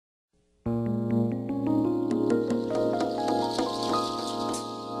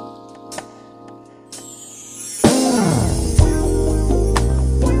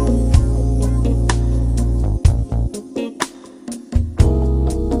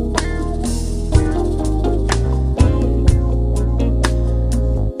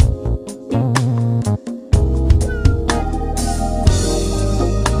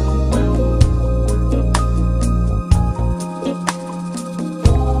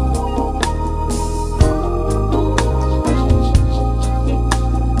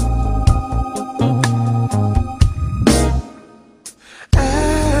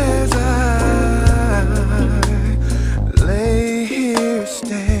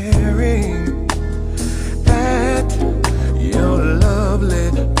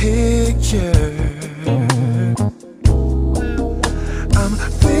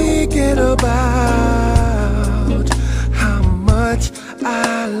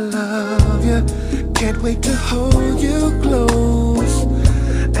love you. Can't wait to hold you close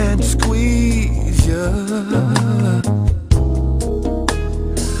and squeeze you.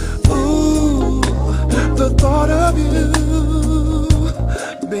 Ooh, the thought of you,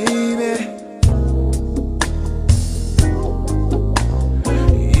 baby.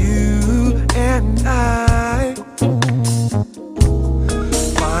 You and I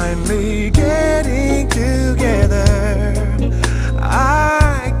finally getting together.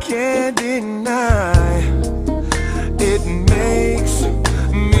 I can't deny it makes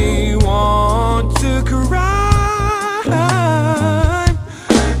me want to cry.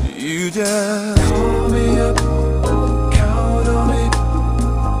 You just call me up, count on me.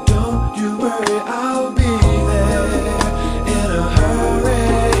 Don't you worry, I'll be there in a hurry.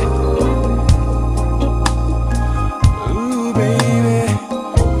 Ooh, baby,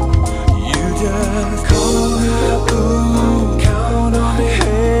 you just call me up. Ooh, count on me.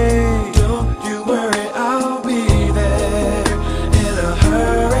 Hey, don't you worry, I'll be there in a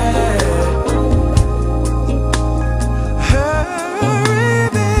hurry. Hurry,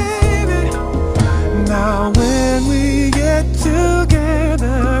 baby. Now when we get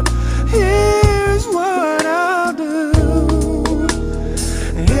together, here's what I'll do.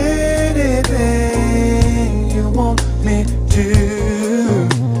 Anything you want me to.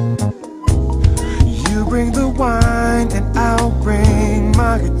 You bring the wine and I'll bring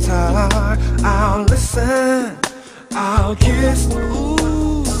my guitar. I'll listen, I'll kiss.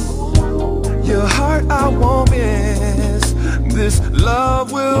 Ooh, your heart I won't miss. This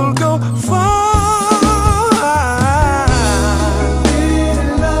love will go far.